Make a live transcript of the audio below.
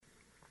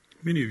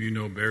Many of you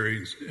know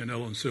Barry and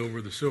Ellen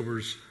Silver, the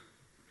Silvers.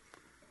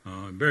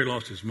 Barry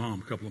lost his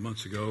mom a couple of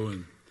months ago,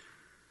 and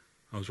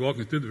I was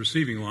walking through the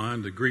receiving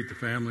line to greet the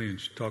family and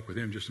talk with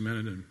him just a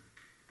minute and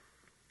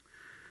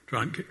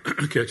try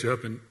and catch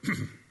up. And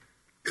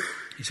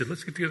he said,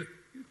 let's get together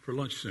for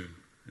lunch soon.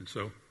 And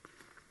so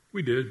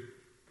we did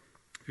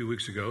a few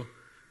weeks ago,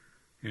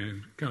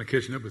 and kind of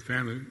catching up with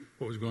family,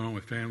 what was going on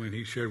with family. And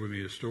he shared with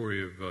me a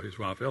story of his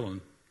wife,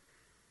 Ellen,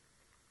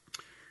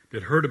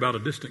 that heard about a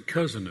distant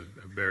cousin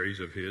of Barry's,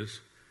 of his,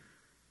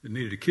 that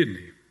needed a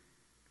kidney.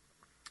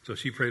 So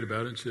she prayed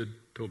about it and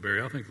told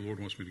Barry, I think the Lord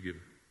wants me to give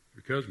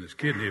your cousin this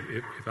kidney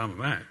if I'm a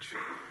match.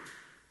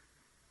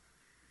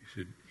 He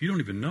said, you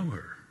don't even know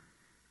her.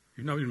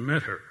 You've not even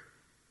met her.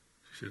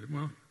 She said,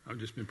 well, I've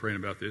just been praying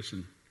about this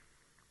and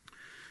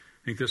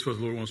I think that's what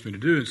the Lord wants me to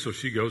do. And so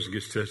she goes and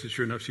gets tested.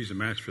 Sure enough, she's a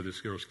match for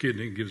this girl's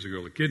kidney and gives the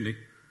girl a kidney,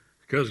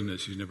 a cousin that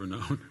she's never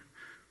known.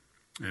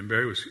 And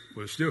Barry was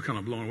still kind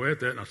of blown away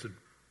at that. And I said,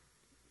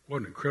 what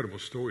an incredible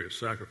story of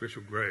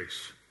sacrificial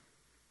grace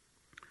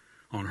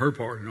on her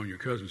part and on your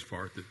cousin's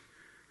part, that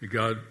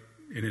God,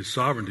 in his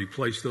sovereignty,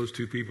 placed those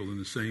two people in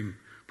the same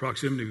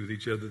proximity with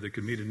each other that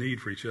could meet a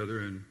need for each other.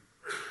 And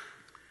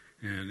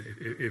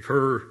if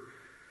her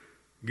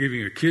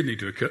giving a kidney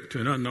to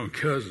an unknown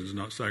cousin is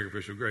not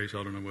sacrificial grace,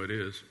 I don't know what it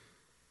is.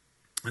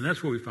 And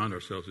that's where we find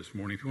ourselves this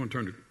morning. If you want to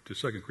turn to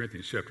 2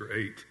 Corinthians chapter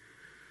 8,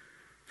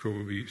 where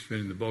we'll be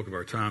spending the bulk of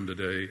our time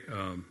today.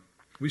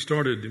 We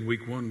started in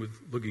week 1 with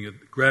looking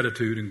at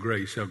gratitude and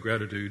grace, how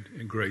gratitude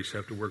and grace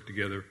have to work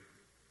together.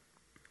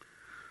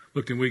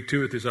 Looked in week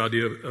 2 at this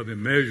idea of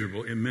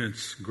immeasurable,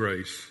 immense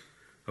grace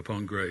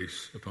upon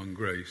grace, upon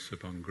grace,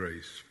 upon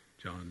grace.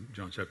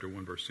 John chapter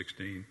 1, verse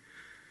 16.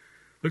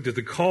 Looked at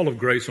the call of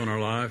grace on our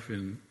life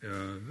in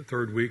the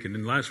third week. And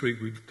then last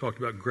week we talked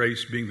about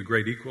grace being the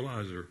great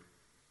equalizer.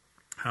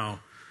 How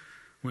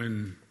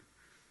when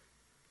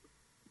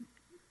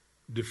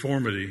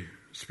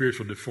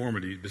spiritual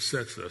deformity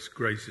besets us,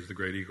 grace is the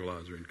great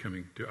equalizer in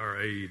coming to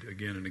our aid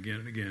again and again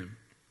and again.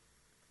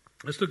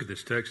 Let's look at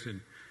this text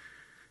in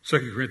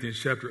 2 Corinthians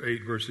chapter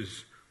 8,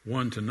 verses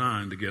 1 to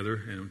 9 together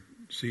and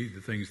see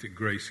the things that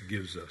grace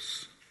gives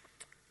us,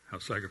 how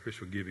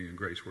sacrificial giving and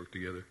grace work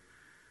together.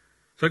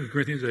 2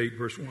 Corinthians 8,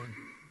 verse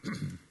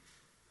 1.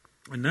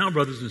 And now,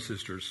 brothers and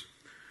sisters,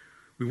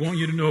 we want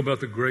you to know about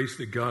the grace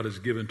that God has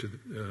given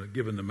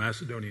the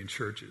Macedonian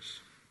churches.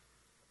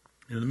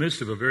 In the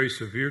midst of a very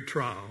severe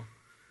trial,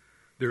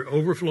 their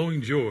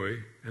overflowing joy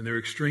and their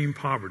extreme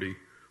poverty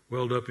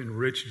welled up in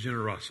rich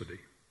generosity.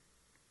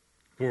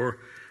 For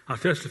I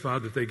testify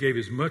that they gave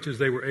as much as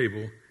they were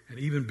able, and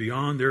even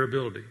beyond their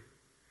ability.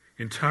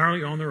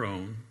 Entirely on their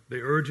own, they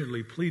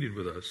urgently pleaded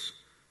with us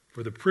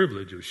for the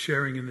privilege of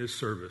sharing in this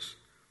service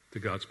to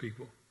God's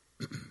people.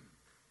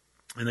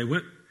 And they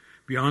went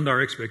beyond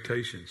our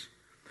expectations.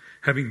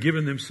 Having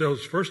given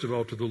themselves first of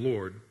all to the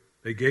Lord,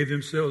 they gave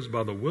themselves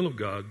by the will of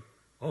God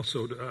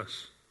also to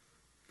us.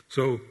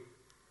 So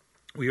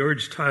we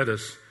urge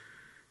Titus,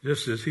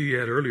 just as he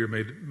had earlier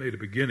made a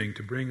beginning,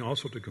 to bring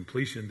also to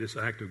completion this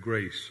act of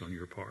grace on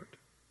your part.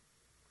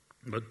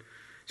 But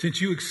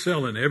since you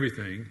excel in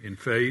everything, in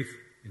faith,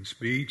 in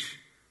speech,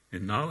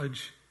 in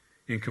knowledge,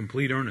 in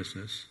complete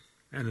earnestness,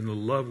 and in the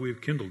love we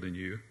have kindled in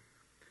you,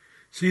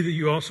 see that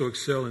you also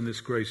excel in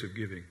this grace of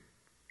giving.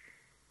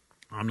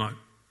 I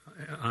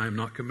am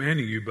not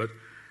commanding you, but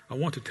I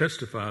want to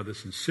testify the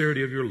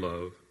sincerity of your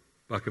love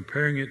by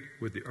comparing it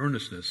with the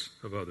earnestness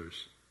of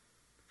others.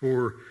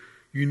 For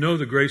you know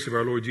the grace of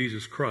our Lord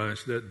Jesus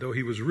Christ, that though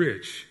he was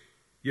rich,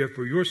 yet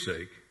for your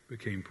sake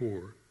became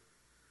poor,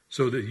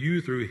 so that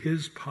you through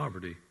his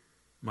poverty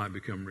might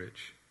become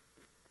rich.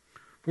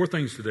 4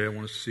 things today I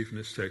want us to see from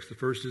this text. The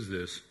first is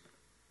this,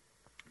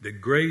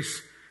 that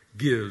grace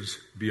gives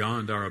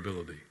beyond our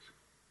abilities.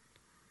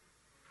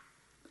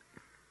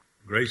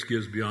 Grace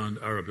gives beyond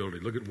our ability.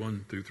 Look at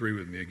 1 through 3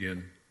 with me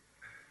again.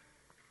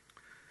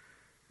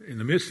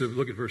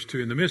 Look at verse 2.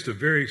 In the midst of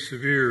very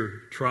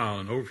severe trial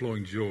and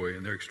overflowing joy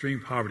and their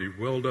extreme poverty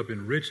welled up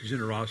in rich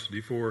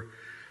generosity, for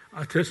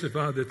I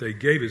testify that they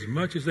gave as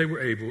much as they were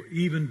able,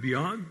 even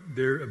beyond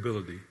their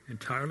ability,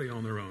 entirely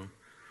on their own.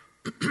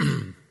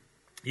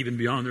 Even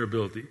beyond their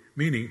ability.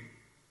 Meaning,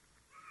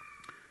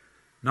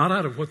 not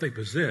out of what they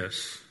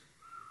possess,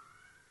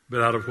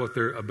 but out of what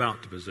they're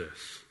about to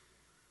possess.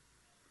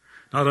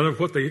 Not out of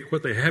what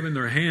they have in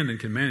their hand and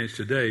can manage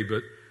today,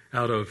 but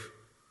out of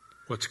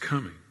what's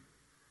coming.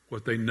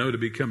 What they know to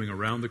be coming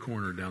around the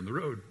corner down the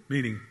road.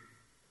 Meaning,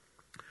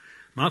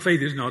 my faith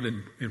is not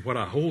in what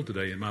I hold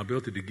today and my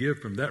ability to give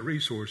from that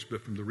resource,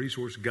 but from the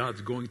resource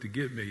God's going to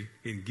give me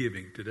in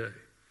giving today.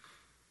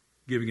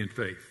 Giving in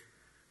faith.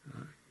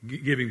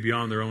 Giving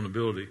beyond their own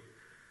ability.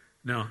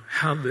 Now,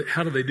 how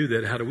do they do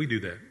that? How do we do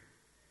that?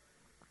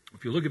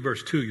 If you look at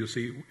verse 2, you'll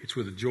see it's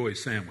with a joy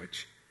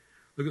sandwich.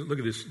 Look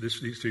at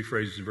these 3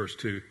 phrases in verse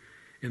 2.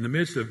 In the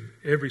midst of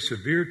every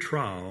severe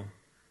trial,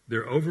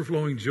 their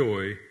overflowing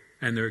joy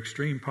and their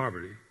extreme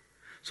poverty.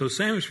 So the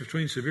sandwich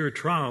between severe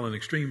trial and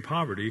extreme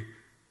poverty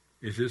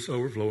is this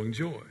overflowing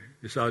joy.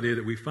 This idea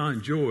that we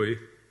find joy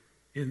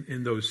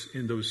in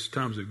those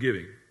times of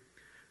giving,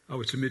 I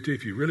would submit to you,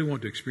 if you really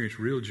want to experience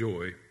real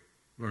joy,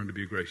 learn to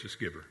be a gracious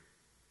giver.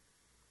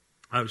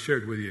 I've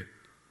shared with you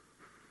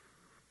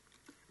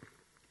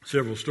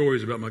several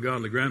stories about my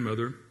godly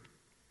grandmother,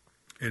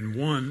 and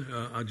one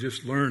I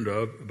just learned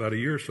of about a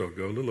year or so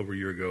ago, a little over a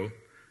year ago.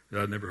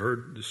 I'd never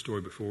heard this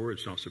story before.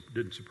 It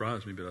didn't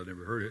surprise me, but I'd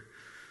never heard it.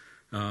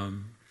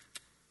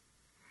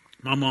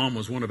 My mom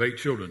was one of 8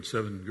 children,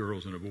 7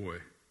 girls and a boy,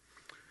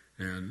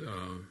 and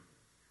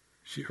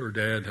her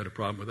dad had a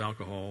problem with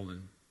alcohol,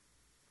 and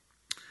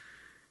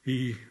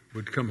he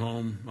would come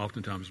home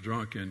oftentimes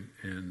drunk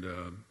and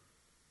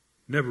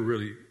never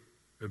really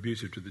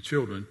abusive to the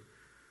children,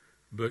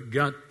 but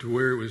got to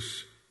where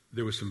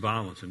there was some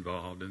violence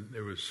involved, and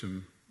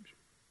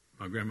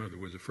my grandmother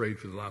was afraid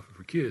for the life of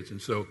her kids,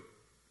 and so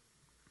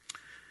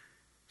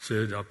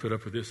said, I'll put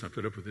up with this,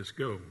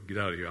 go, get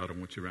out of here, I don't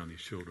want you around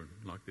these children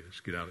like this,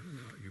 get out,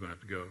 you're going to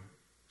have to go.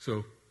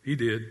 So he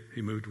did,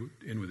 he moved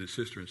in with his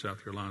sister in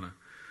South Carolina,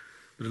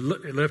 but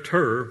it left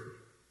her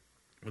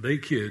with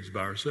 8 kids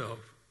by herself,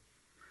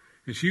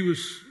 and she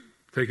was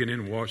taking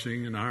in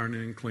washing and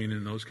ironing and cleaning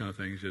and those kind of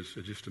things as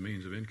just a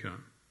means of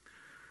income.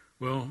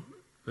 Well,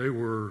 they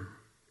were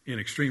in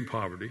extreme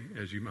poverty,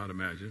 as you might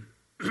imagine.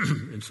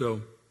 And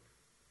so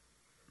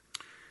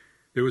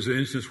there was an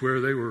instance where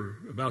they were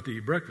about to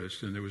eat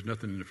breakfast, and there was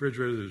nothing in the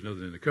refrigerator, there was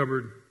nothing in the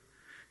cupboard.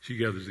 She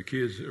gathers the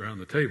kids around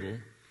the table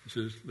and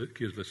says,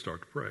 kids, let's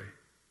start to pray.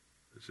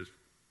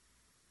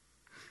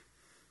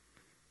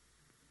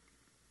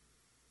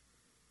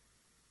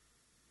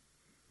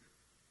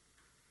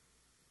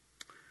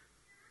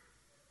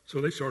 So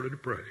they started to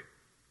pray.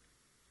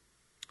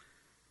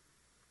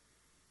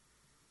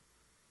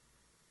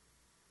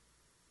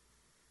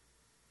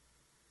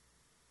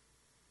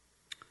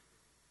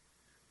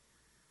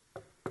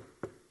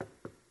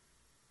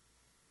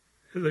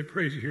 As they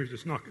pray, he hears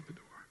this knock at the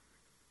door.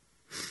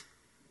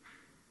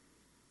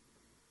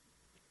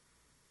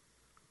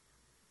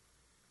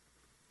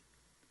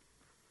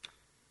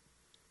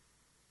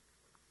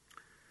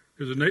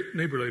 There's a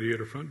neighbor lady at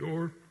her front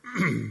door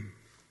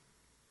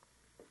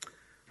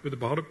with a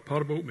pot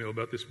of oatmeal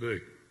about this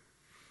big.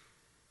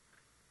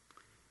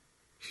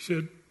 She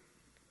said,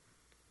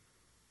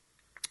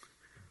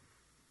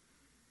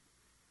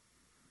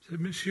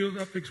 Miss Shields,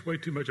 I fixed way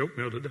too much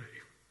oatmeal today.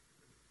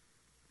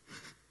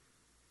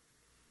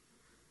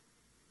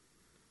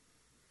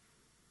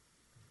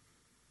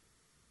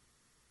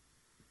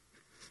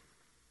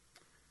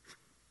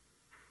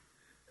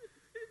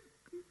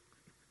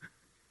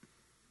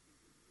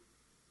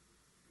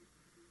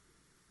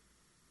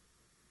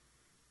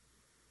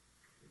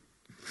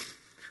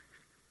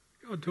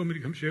 God told me to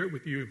come share it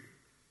with you.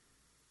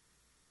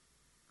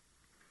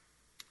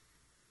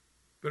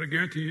 But I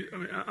guarantee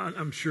you,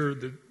 I'm sure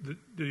that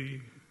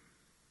the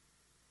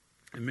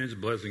immense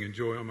blessing and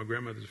joy on my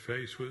grandmother's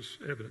face was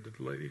evident to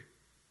the lady.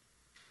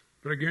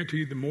 But I guarantee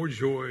you the more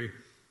joy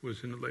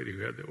was in the lady who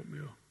had the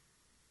oatmeal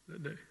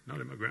that day,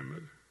 not in my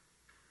grandmother.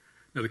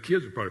 Now, the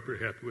kids were probably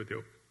pretty happy with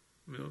the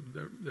oatmeal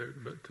there,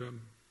 but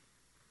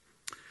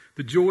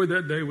the joy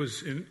that day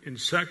was in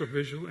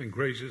sacrificial and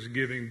gracious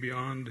giving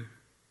beyond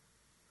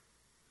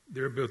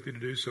their ability to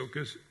do so,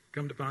 because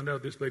come to find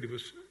out, this lady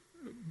was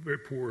very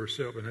poor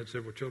herself and had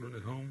several children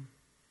at home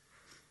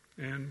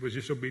and was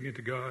just obedient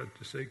to God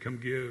to say, come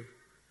give.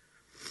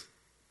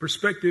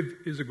 Perspective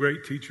is a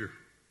great teacher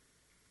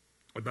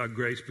about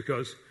grace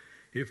because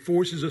it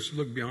forces us to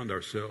look beyond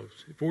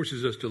ourselves. It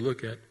forces us to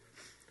look at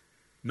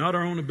not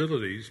our own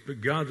abilities, but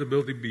God's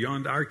ability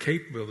beyond our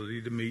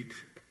capability to meet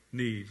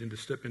needs and to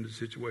step into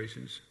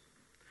situations.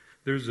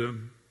 There's a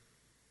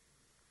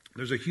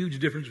huge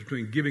difference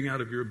between giving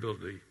out of your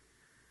ability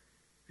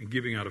and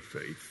giving out of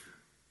faith.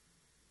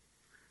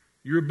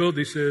 Your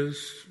ability says,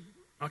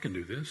 I can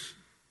do this.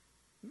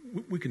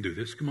 We can do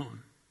this. Come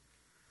on.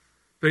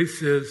 Faith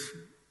says,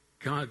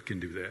 God can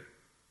do that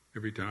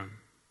every time.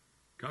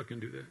 God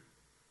can do that.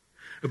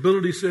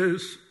 Ability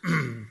says,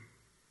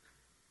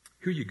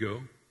 here you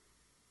go,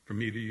 from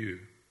me to you.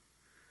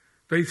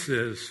 Faith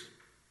says,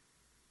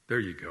 there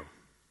you go,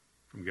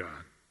 from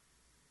God.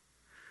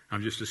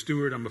 I'm just a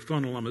steward. I'm a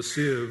funnel. I'm a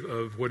sieve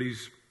of what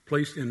he's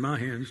placed in my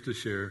hands to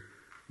share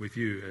with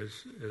you,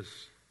 as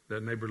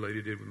that neighbor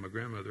lady did with my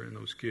grandmother and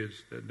those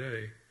kids that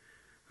day.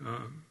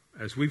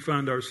 As we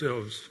find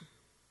ourselves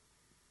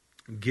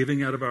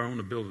giving out of our own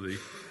ability,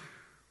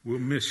 we'll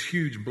miss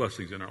huge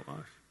blessings in our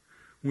life.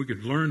 We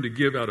could learn to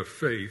give out of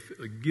faith,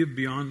 give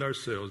beyond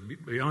ourselves,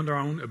 beyond our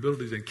own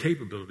abilities and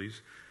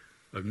capabilities,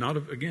 of not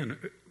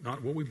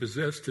what we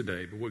possess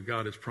today, but what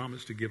God has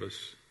promised to give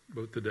us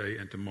both today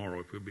and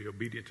tomorrow if we'll be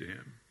obedient to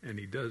him. And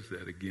he does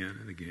that again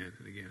and again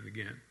and again and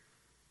again.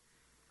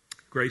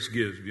 Grace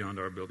gives beyond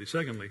our ability.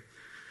 Secondly,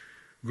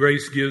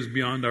 grace gives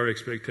beyond our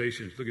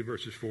expectations. Look at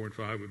verses 4 and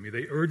 5 with me.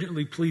 They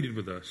urgently pleaded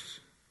with us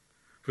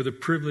for the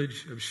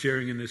privilege of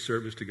sharing in this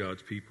service to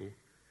God's people.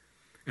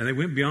 And they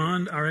went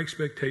beyond our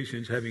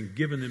expectations, having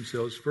given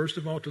themselves first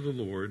of all to the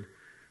Lord.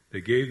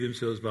 They gave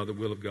themselves by the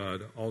will of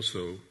God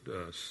also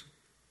to us.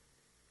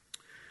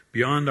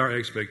 Beyond our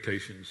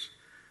expectations.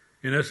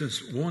 In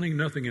essence, wanting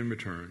nothing in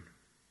return,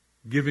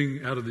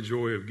 giving out of the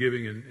joy of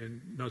giving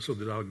and not so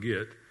that I'll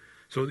get.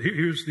 So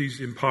here's these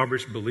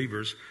impoverished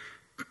believers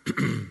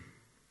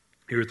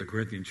here at the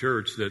Corinthian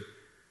church that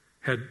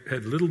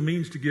had little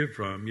means to give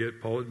from,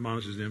 yet Paul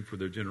admonishes them for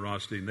their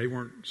generosity, and they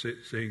weren't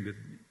saying that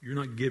you're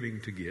not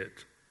giving to get.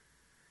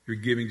 You're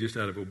giving just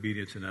out of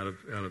obedience and out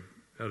of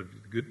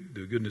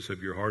the goodness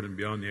of your heart and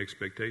beyond the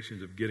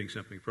expectations of getting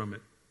something from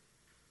it.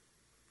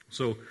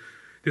 So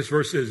this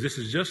verse says this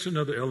is just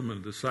another element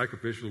of the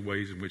sacrificial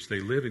ways in which they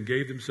live and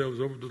gave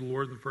themselves over to the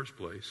Lord in the first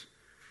place,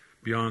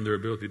 beyond their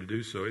ability to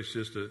do so. It's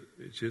just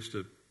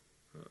a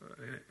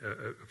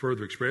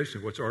further expression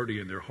of what's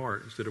already in their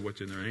heart instead of what's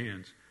in their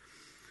hands.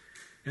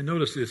 And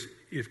notice this,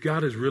 if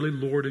God is really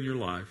Lord in your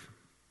life,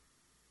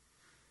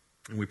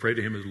 and we pray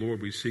to Him as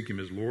Lord, we seek Him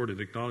as Lord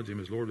and acknowledge Him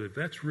as Lord, if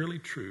that's really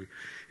true,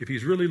 if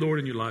He's really Lord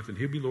in your life, then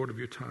He'll be Lord of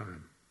your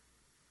time.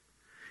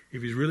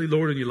 If He's really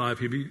Lord in your life,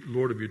 He'll be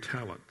Lord of your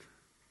talent.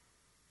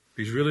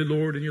 If He's really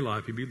Lord in your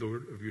life, He'll be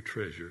Lord of your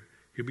treasure.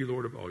 He'll be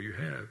Lord of all you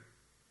have.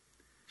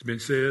 It's been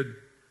said,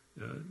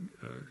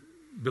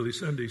 Billy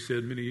Sunday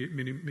said many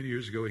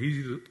years ago,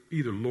 He's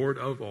either Lord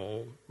of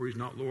all or He's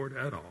not Lord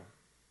at all.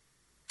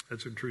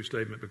 That's a true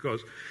statement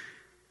because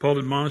Paul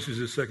admonishes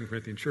this 2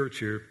 Corinthian church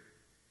here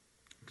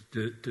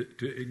to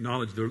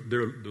acknowledge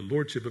the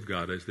lordship of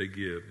God as they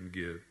give and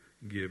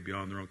give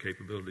beyond their own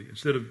capability.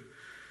 Instead of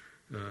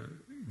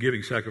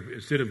giving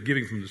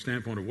from the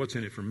standpoint of what's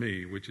in it for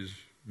me, which is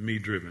me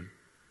driven,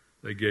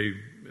 they gave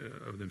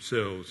of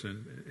themselves.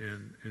 And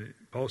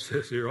Paul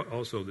says here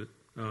also that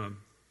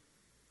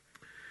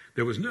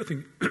there was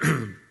nothing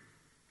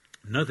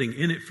nothing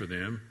in it for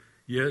them.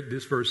 Yet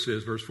this verse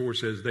 4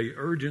 says, they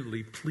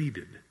urgently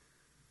pleaded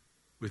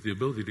with the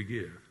ability to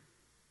give.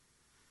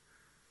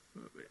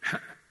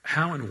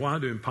 How and why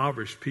do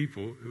impoverished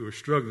people who are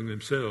struggling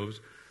themselves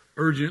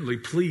urgently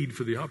plead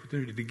for the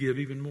opportunity to give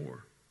even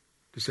more?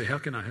 To say, how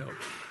can I help?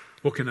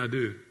 What can I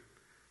do?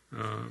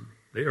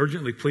 They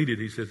urgently pleaded,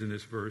 he says in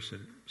this verse.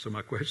 And so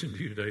my question to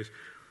you today is,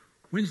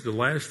 when's the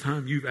last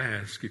time you've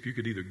asked if you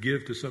could either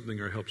give to something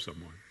or help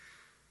someone?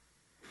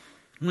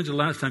 When's the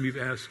last time you've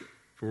asked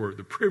for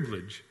the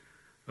privilege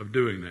of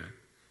doing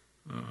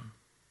that?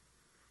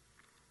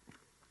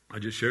 I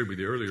just shared with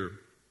you earlier,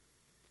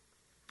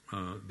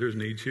 there's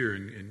needs here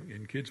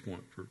in Kids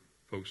Point for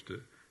folks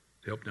to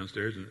help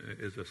downstairs, and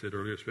as I said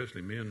earlier,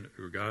 especially men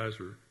or guys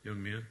or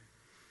young men.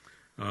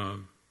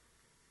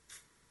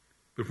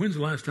 But when's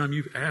the last time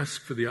you've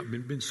asked for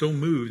been so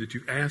moved that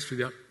you've asked for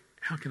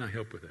how can I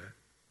help with that?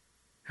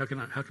 How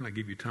can I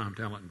give you time,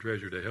 talent, and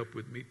treasure to help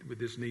with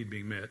this need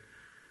being met?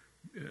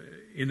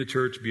 In the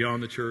church,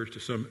 beyond the church,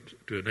 to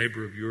a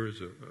neighbor of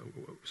yours,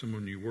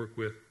 someone you work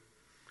with.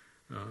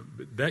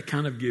 But that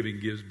kind of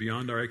giving gives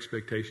beyond our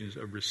expectations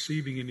of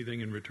receiving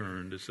anything in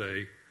return to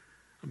say,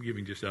 I'm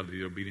giving just out of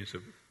the obedience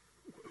of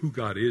who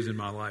God is in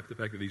my life, the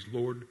fact that He's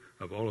Lord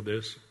of all of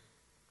this,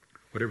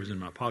 whatever's in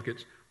my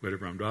pockets,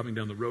 whatever I'm driving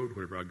down the road,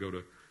 whatever I go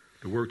to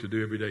work to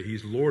do every day,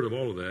 He's Lord of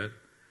all of that,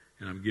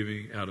 and I'm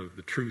giving out of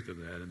the truth of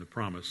that and the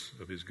promise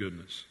of His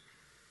goodness.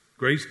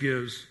 Grace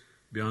gives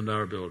beyond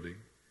our ability.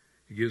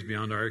 It gives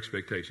beyond our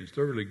expectations.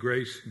 Thirdly,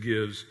 grace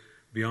gives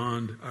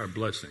beyond our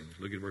blessings.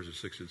 Look at verses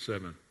 6 and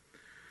 7.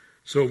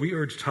 So we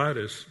urge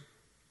Titus,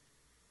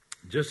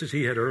 just as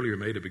he had earlier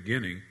made a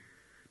beginning,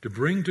 to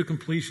bring to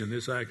completion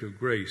this act of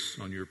grace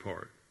on your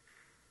part.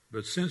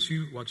 But since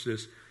you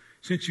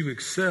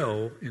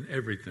excel in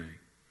everything,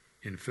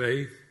 in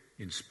faith,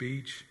 in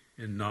speech,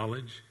 in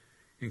knowledge,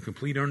 in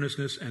complete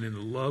earnestness, and in the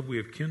love we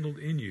have kindled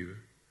in you,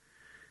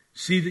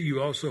 see that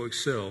you also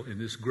excel in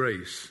this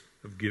grace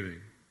of giving.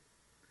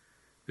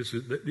 This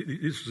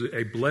is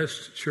a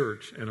blessed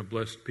church and a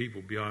blessed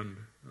people beyond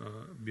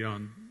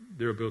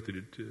their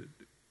ability to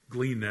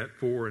glean that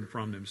for and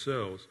from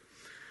themselves.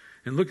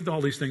 And look at all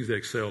these things they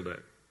excelled at.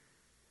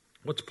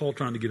 What's Paul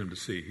trying to get them to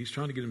see? He's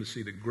trying to get them to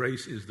see that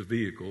grace is the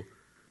vehicle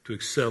to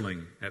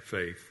excelling at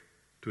faith,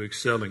 to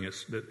excelling at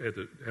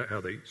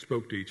how they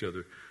spoke to each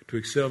other, to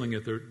excelling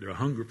at their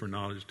hunger for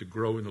knowledge, to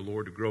grow in the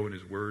Lord, to grow in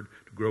His Word,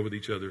 to grow with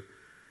each other,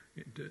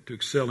 to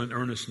excel in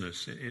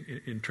earnestness,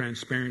 in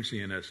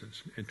transparency in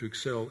essence, and to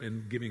excel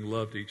in giving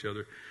love to each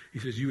other. He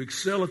says, you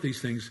excel at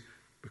these things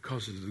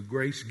because of the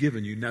grace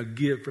given you. Now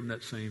give from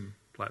that same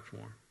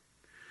platform.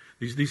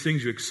 These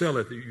things you excel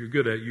at, that you're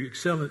good at, you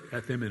excel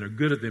at them and are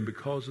good at them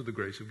because of the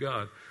grace of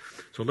God.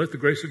 So let the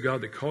grace of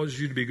God that causes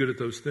you to be good at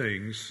those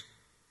things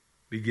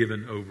be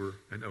given over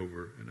and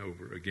over and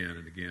over again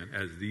and again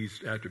as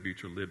these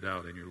attributes are lived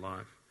out in your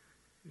life.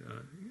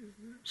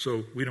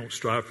 So we don't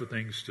strive for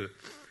things to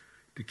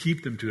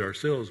keep them to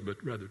ourselves, but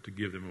rather to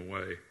give them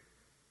away.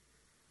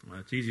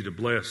 It's easy to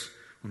bless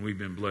when we've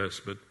been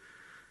blessed, but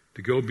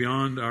to go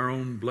beyond our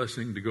own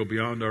blessing, to go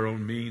beyond our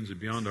own means and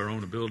beyond our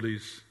own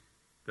abilities,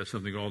 that's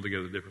something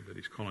altogether different that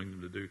He's calling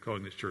them to do,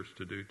 calling this church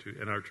to do,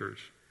 and our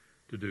church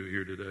to do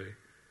here today.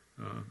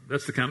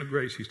 That's the kind of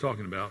grace He's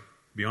talking about,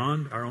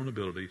 beyond our own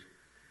abilities,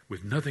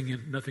 with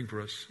nothing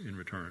for us in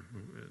return,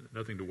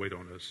 nothing to wait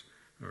on us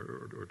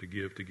or to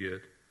give to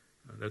get.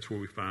 That's where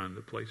we find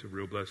the place of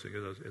real blessing.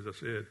 As I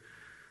said,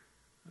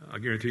 I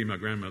guarantee you my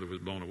grandmother was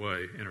blown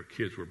away, and her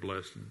kids were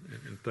blessed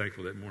and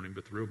thankful that morning.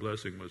 But the real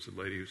blessing was the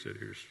lady who said,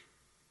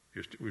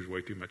 here's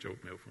way too much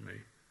oatmeal for me.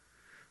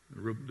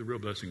 The real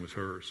blessing was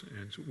hers.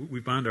 And so we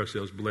find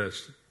ourselves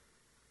blessed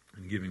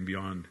and giving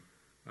beyond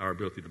our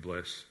ability to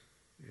bless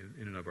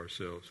in and of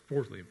ourselves.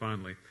 Fourthly and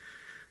finally,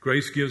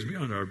 grace gives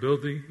beyond our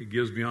ability. It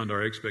gives beyond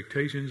our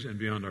expectations and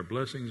beyond our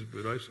blessings,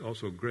 but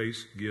also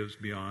grace gives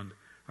beyond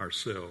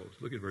ourselves.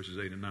 Look at verses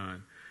 8 and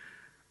 9.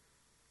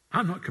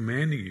 I'm not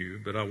commanding you,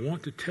 but I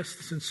want to test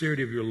the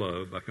sincerity of your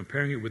love by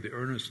comparing it with the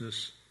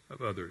earnestness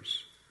of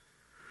others.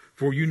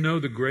 For you know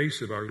the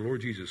grace of our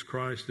Lord Jesus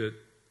Christ, that,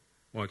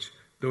 watch,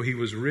 though he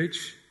was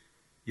rich,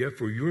 yet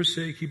for your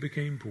sake he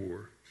became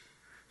poor,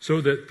 so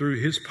that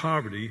through his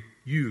poverty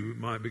you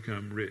might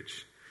become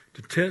rich.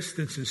 To test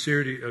the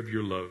sincerity of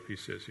your love, he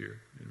says here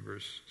in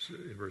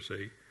verse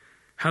 8.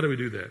 How do we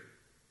do that?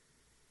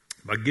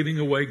 By giving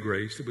away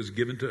grace that was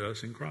given to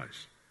us in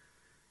Christ.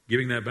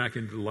 Giving that back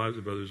into the lives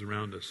of others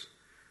around us.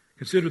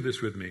 Consider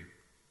this with me.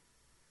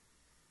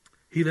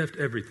 He left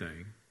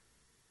everything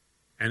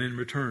and in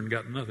return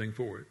got nothing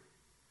for it.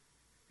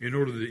 In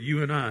order that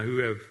you and I, who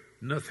have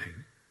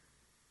nothing,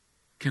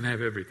 can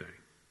have everything.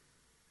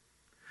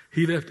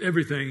 He left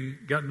everything,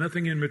 got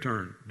nothing in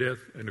return, death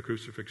and a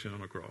crucifixion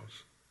on a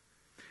cross.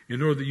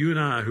 In order that you and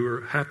I, who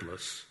are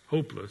hapless,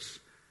 hopeless,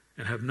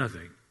 and have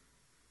nothing,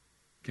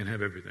 can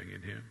have everything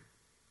in him.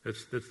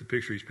 That's the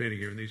picture he's painting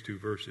here in these two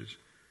verses.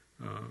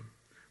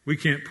 We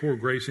can't pour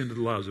grace into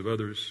the lives of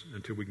others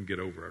until we can get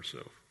over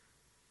ourselves.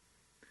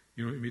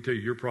 You know, let me tell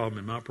you, your problem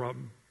and my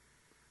problem.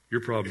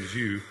 Your problem is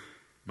you.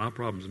 My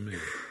problem is me.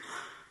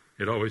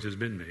 It always has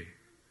been me.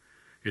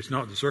 It's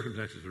not the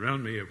circumstances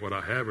around me of what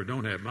I have or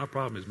don't have. My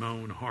problem is my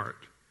own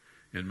heart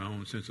and my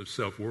own sense of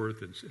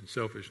self-worth and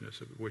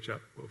selfishness of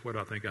what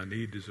I think I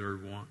need,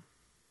 deserve, want.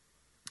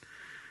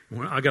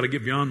 I got to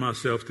get beyond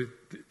myself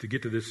to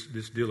get to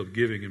this deal of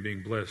giving and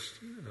being blessed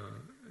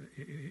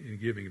in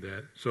giving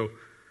that. So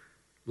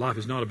life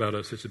is not about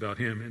us, it's about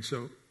him. And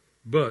so,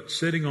 but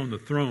sitting on the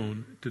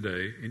throne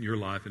today in your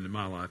life and in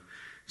my life,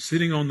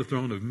 sitting on the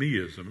throne of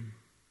meism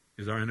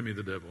is our enemy,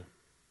 the devil,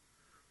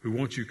 who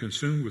wants you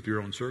consumed with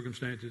your own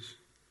circumstances,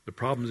 the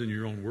problems in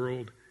your own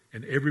world,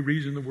 and every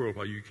reason in the world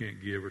why you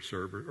can't give or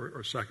serve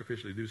or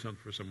sacrificially do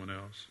something for someone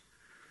else.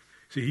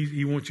 See,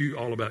 he wants you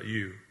all about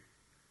you.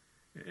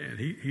 And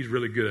he's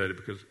really good at it,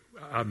 because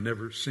I've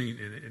never seen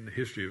in the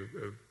history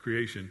of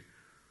creation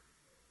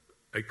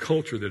a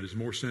culture that is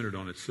more centered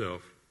on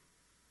itself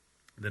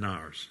than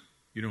ours.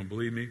 You don't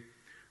believe me?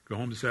 Go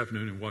home this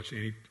afternoon and watch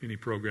any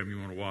program you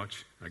want to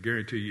watch. I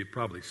guarantee you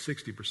probably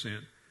 60%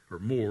 or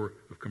more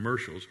of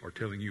commercials are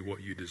telling you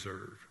what you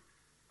deserve.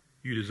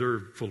 You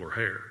deserve fuller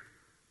hair.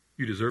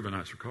 You deserve a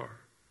nicer car.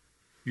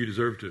 You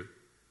deserve to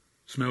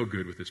smell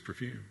good with this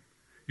perfume.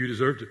 You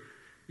deserve to...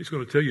 It's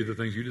going to tell you the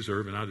things you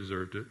deserve and I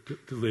deserve to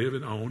live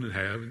and own and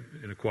have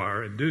and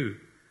acquire and do.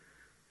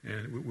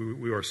 And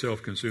we are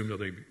self-consumed, I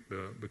think,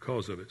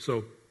 because of it.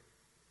 So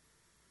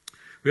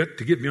we have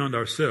to get beyond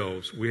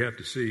ourselves. We have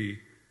to see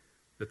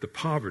that the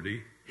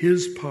poverty,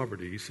 his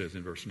poverty, he says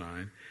in verse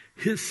 9,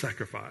 his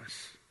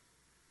sacrifice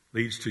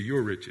leads to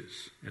your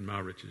riches and my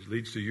riches,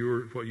 leads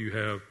to what you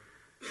have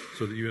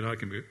so that you and I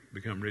can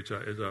become rich.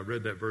 As I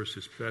read that verse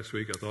this past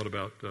week, I thought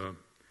about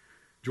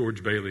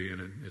George Bailey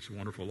and It's a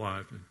Wonderful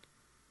Life. And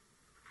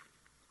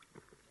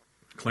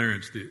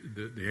Clarence,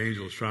 the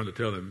angel, is trying to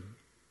tell him,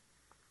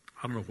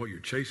 I don't know what you're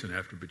chasing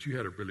after, but you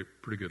had a really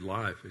pretty good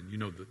life. And you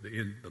know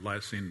the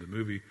last scene of the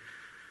movie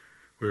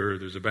where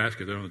there's a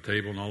basket there on the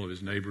table and all of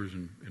his neighbors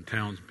and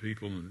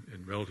townspeople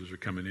and relatives are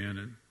coming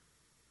in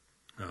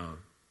and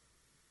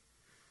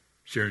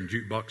sharing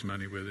jukebox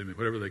money with him and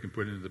whatever they can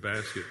put into the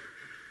basket.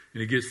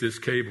 And he gets this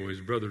cable.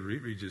 His brother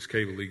reads this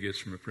cable he gets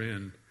from a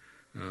friend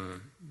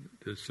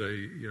to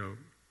say,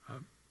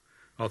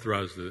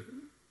 authorize that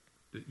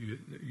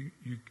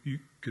you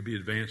could be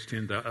advanced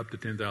up to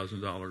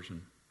 $10,000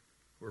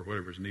 or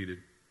whatever is needed.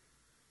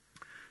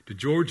 To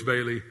George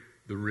Bailey,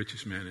 the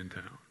richest man in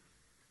town.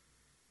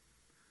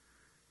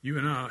 You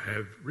and I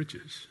have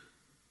riches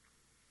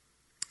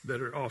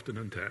that are often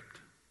untapped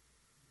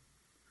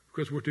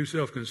because we're too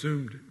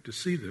self-consumed to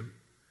see them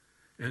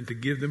and to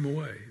give them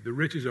away. The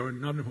riches are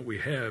not in what we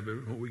have, but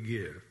in what we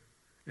give.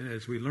 And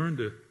as we learn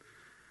to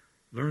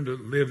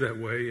live that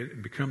way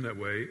and become that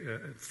way,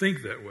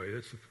 think that way,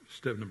 that's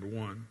step number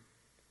one,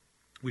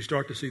 we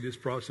start to see this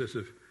process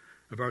of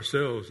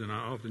ourselves, and I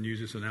often use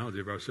this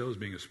analogy of ourselves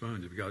being a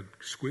sponge, of God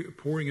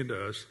pouring into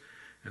us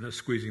and us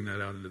squeezing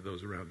that out into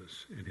those around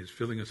us. And He's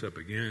filling us up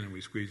again, and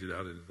we squeeze it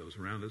out into those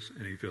around us,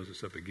 and He fills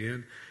us up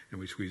again, and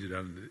we squeeze it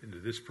out into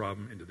this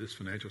problem, into this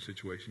financial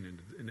situation,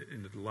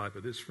 into the life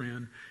of this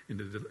friend,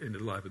 into the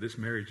life of this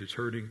marriage that's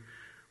hurting.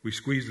 We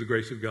squeeze the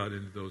grace of God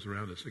into those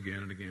around us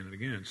again and again and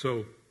again.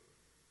 So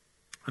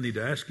I need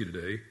to ask you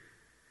today,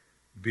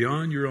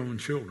 beyond your own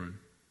children,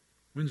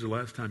 when's the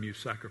last time you've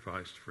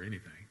sacrificed for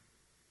anything?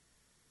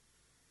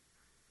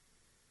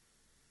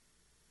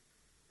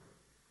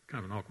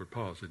 Kind of an awkward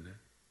pause, isn't it?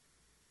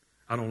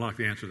 I don't like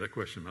the answer to that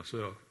question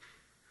myself.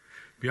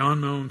 Beyond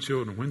my own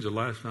children, when's the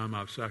last time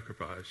I've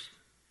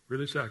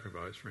really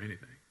sacrificed for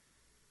anything?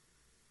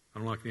 I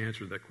don't like the answer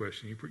to that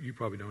question. You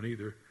probably don't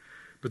either.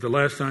 But the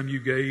last time you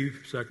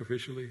gave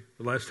sacrificially,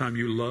 the last time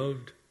you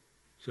loved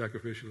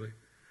sacrificially,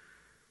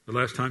 the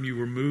last time you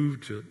were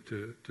moved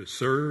to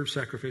serve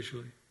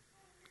sacrificially,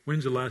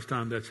 when's the last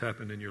time that's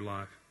happened in your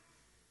life?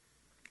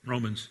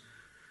 Romans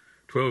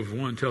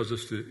 12:1 tells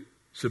us to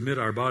submit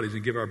our bodies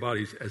and give our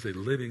bodies as a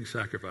living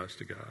sacrifice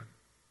to God,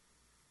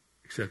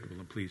 acceptable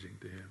and pleasing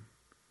to Him.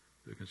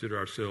 To consider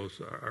ourselves,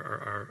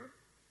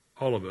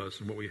 all of us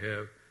and what we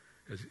have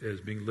as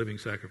being living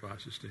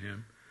sacrifices to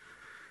Him.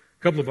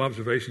 A couple of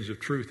observations of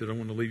truth that I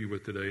want to leave you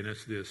with today, and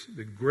that's this.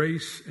 That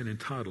grace and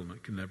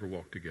entitlement can never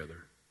walk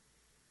together.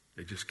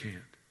 They just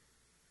can't.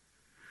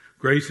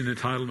 Grace and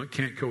entitlement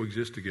can't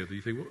coexist together.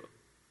 You think,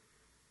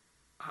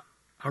 well,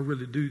 I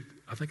really do.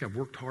 I think I've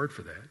worked hard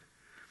for that.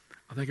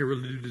 I think I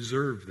really do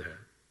deserve that.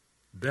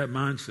 That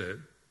mindset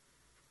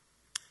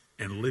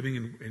and living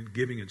and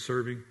giving and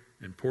serving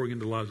and pouring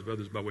into the lives of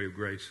others by way of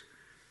grace,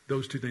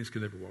 those two things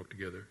can never walk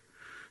together.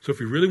 So if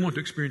we really want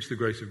to experience the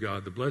grace of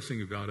God, the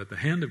blessing of God at the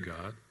hand of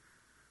God,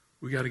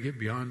 we got to get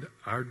beyond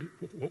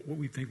what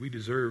we think we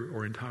deserve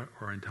or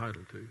are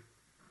entitled to.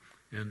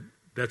 And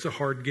that's a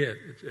hard get.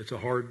 It's a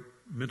hard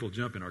mental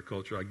jump in our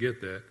culture. I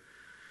get that.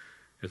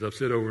 As I've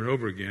said over and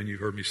over again, you've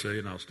heard me say it,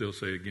 and I'll still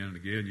say it again and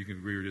again. You can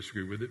agree or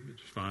disagree with it.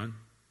 It's fine.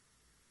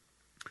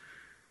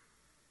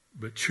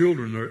 But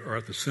children are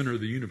at the center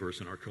of the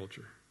universe in our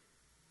culture.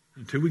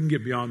 Until we can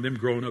get beyond them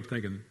growing up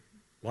thinking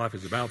life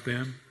is about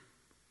them,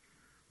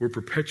 we're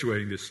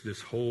perpetuating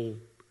this whole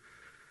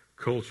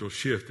cultural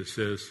shift that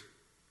says,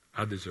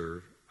 I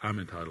deserve, I'm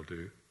entitled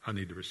to, I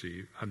need to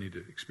receive, I need to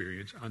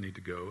experience, I need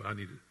to go,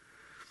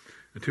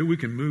 Until we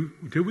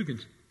can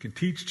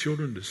teach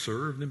children to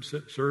serve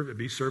and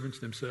be servants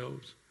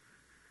themselves,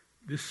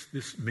 this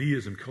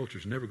meism culture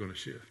is never going to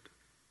shift.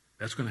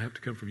 That's going to have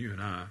to come from you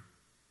and I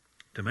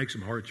to make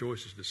some hard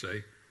choices to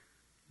say,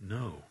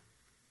 no,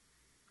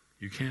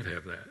 you can't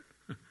have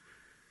that.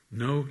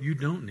 No, you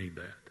don't need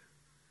that.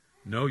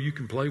 No, you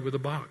can play with a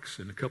box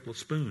and a couple of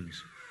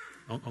spoons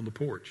on the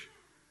porch.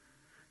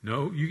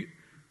 No,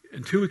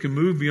 until we can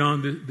move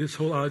beyond this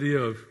whole idea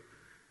of,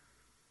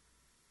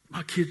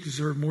 my kids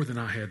deserve more than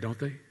I had, don't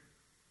they?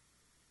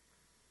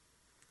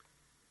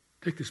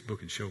 Take this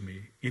book and show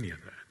me any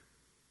of that.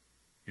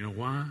 You know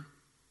why?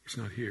 It's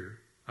not here.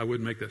 I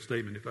wouldn't make that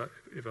statement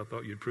if I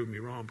thought you'd prove me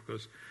wrong,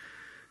 because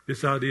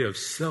this idea of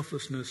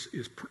selflessness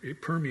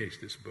it permeates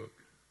this book.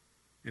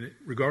 And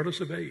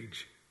regardless of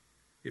age,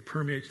 it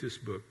permeates this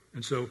book.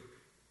 And so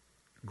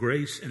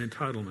grace and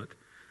entitlement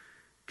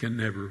can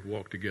never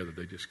walk together.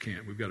 They just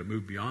can't. We've got to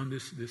move beyond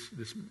this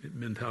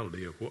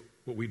mentality of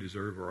what we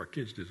deserve or our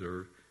kids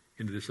deserve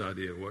into this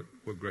idea of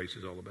what grace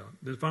is all about.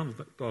 The final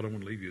thought I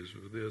want to leave you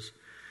with this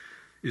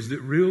is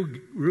that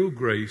real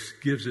grace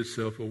gives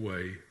itself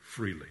away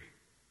freely.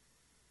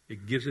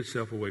 It gives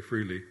itself away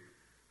freely.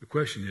 The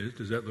question is,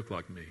 does that look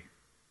like me?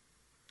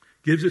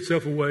 Gives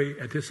itself away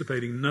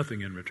anticipating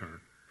nothing in return.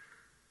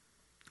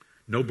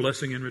 No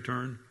blessing in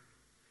return.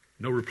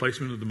 No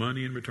replacement of the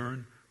money in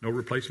return. No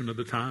replacement of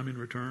the time in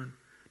return.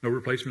 No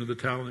replacement of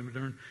the talent in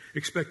return.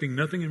 Expecting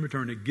nothing in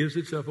return. It gives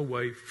itself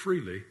away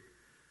freely.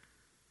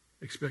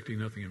 Expecting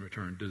nothing in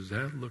return. Does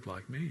that look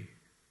like me?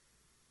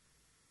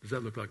 Does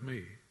that look like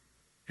me?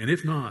 And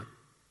if not,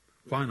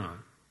 why not?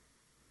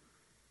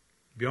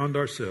 Beyond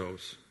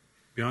ourselves,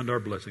 beyond our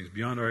blessings,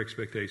 beyond our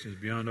expectations,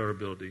 beyond our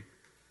ability.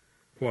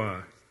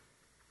 Why?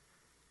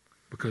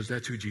 Because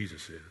that's who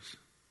Jesus is.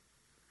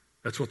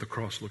 That's what the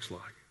cross looks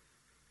like.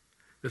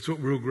 That's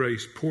what real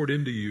grace poured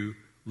into you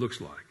looks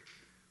like.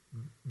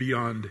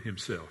 Beyond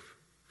himself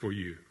for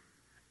you.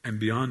 And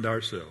beyond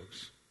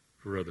ourselves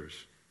for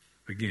others.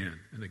 Again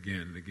and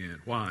again and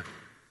again. Why?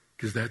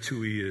 Because that's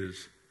who he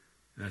is.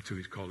 And that's who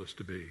he's called us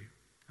to be.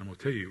 I'm going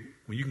to tell you,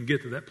 when you can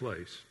get to that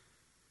place,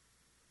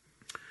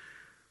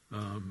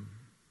 the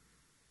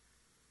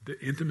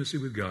intimacy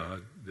with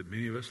God that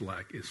many of us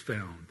lack is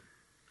found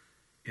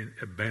in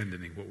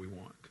abandoning what we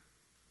want.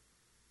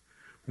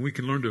 When we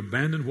can learn to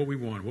abandon what we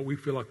want, what we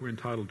feel like we're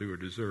entitled to or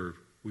deserve,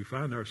 we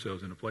find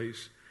ourselves in a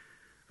place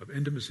of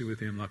intimacy with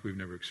him like we've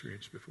never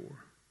experienced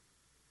before.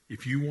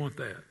 If you want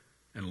that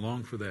and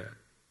long for that,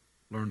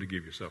 learn to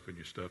give yourself and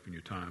your stuff and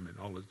your time and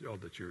all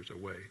that's yours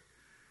away.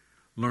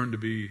 Learn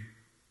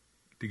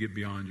to get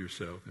beyond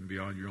yourself and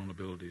beyond your own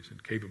abilities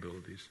and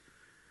capabilities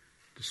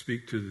to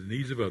speak to the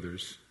needs of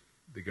others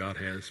that God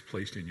has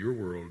placed in your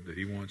world that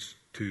he wants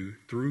to,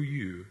 through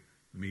you,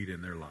 meet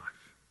in their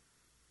life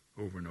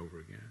over and over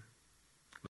again.